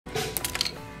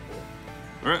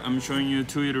Alright, I'm showing you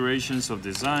 2 iterations of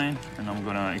design, and I'm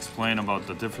gonna explain about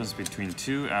the difference between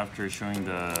 2 after showing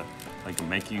the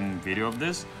making video of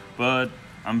this. But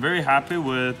I'm very happy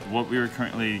with what we are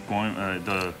currently going,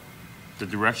 the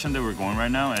direction that we're going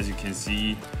right now. As you can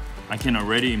see, I can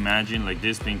already imagine like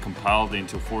this being compiled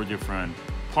into 4 different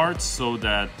parts so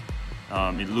that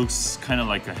it looks kind of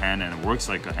like a hand and it works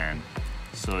like a hand.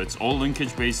 So it's all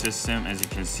linkage-based system. As you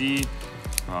can see,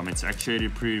 it's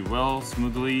actuated pretty well,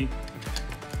 smoothly.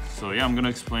 So yeah, I'm gonna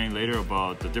explain later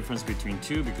about the difference between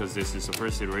 2 because this is the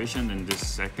first iteration and this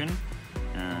second.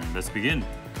 And let's begin.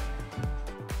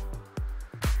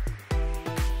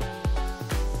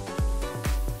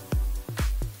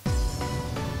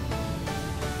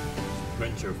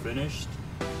 Prints are finished.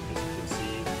 As you can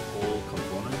see, all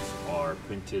components are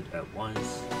printed at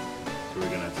once. So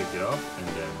we're gonna take it off and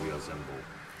then reassemble.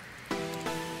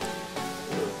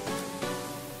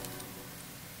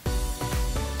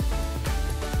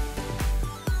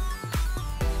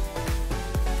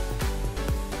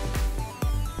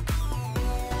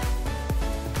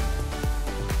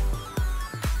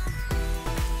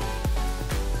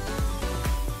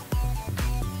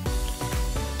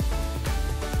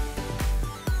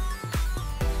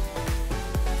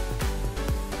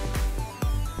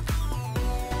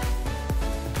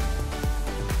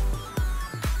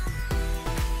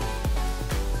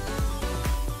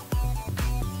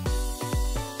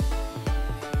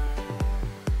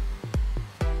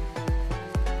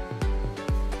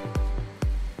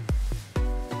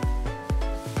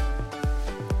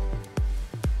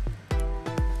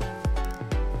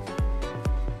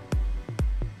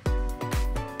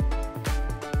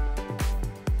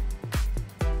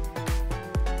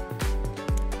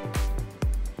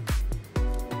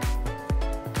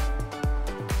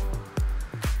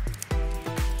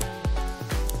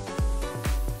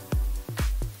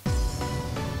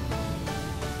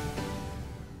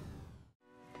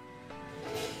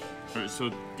 So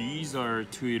these are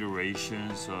 2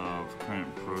 iterations of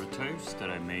current prototypes that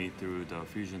I made through the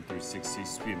Fusion 360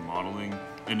 speed modeling.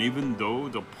 And even though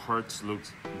the parts look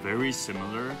very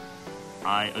similar,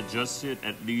 I adjusted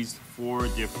at least 4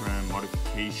 different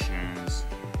modifications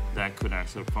that could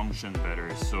actually function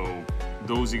better. So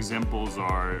those examples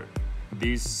are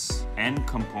this end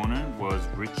component was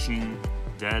reaching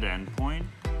dead endpoint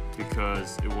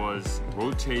because it was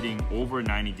rotating over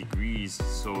 90 degrees,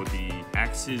 so the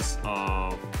axis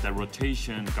of that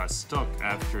rotation got stuck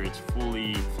after it's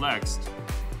fully flexed.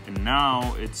 And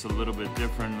now it's a little bit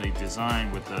differently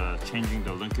designed with changing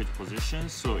the linkage position,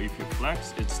 so if you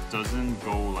flex, it doesn't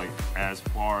go like as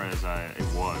far as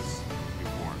it was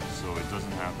before, so it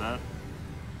doesn't have that.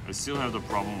 I still have the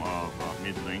problem of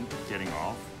mid-link getting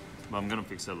off, but I'm gonna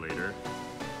fix that later.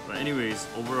 But anyways,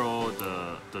 overall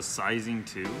the sizing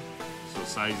too. So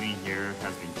sizing here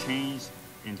has been changed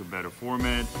into better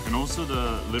format, and also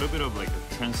the little bit of like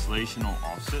a translational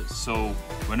offset. So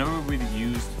whenever we've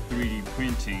used 3D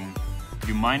printing,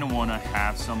 you might not want to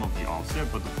have some of the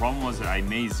offset, but the problem was that I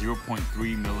made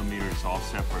 0.3 millimeters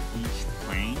offset for each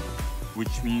plane,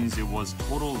 which means it was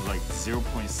total like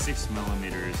 0.6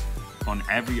 millimeters on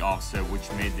every offset,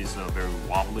 which made this a very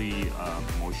wobbly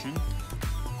motion.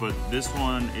 But this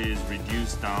one is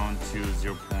reduced down to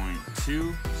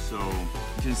 0.2, so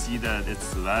you can see that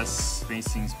it's less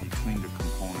spacings between the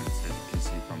components, as you can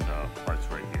see from the parts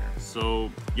right here.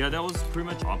 So yeah, that was pretty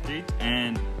much update.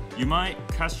 And you might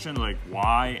question like,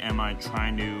 why am I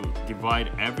trying to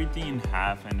divide everything in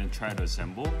half and then try to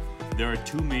assemble? There are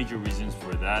 2 major reasons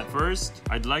for that. First,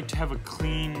 I'd like to have a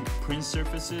clean print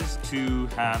surfaces to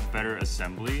have better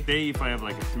assembly. Say if I have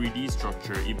like a 3D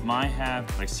structure, it might have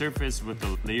like surface with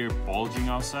the layer bulging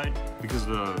outside because of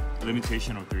the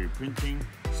limitation of 3D printing.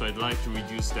 So I'd like to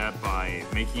reduce that by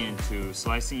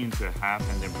slicing into a half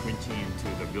and then printing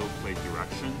into the build plate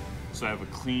direction. So I have a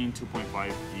clean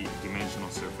 2.5 dimensional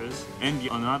surface. And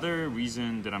another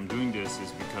reason that I'm doing this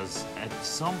is because at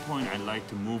some point I'd like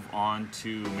to move on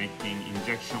to making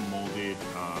injection molded,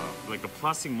 like a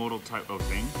plastic model type of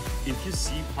thing. If you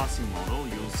see plastic model,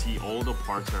 you'll see all the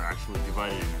parts are actually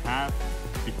divided in half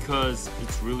because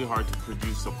it's really hard to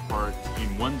produce a part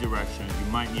in one direction.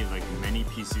 You might need like many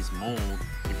pieces mold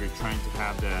if you're trying to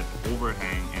have that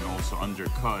overhang and also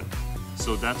undercut.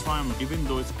 So that's why even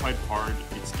though it's quite hard,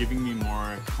 it's giving me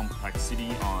more complexity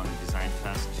on design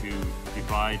tests to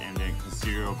divide and then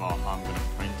consider about how I'm gonna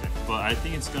print it. But I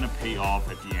think it's gonna pay off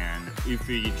at the end if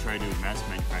we try to mass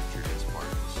manufacture this part.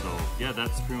 So yeah,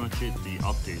 that's pretty much it, the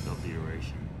update of the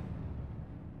iteration.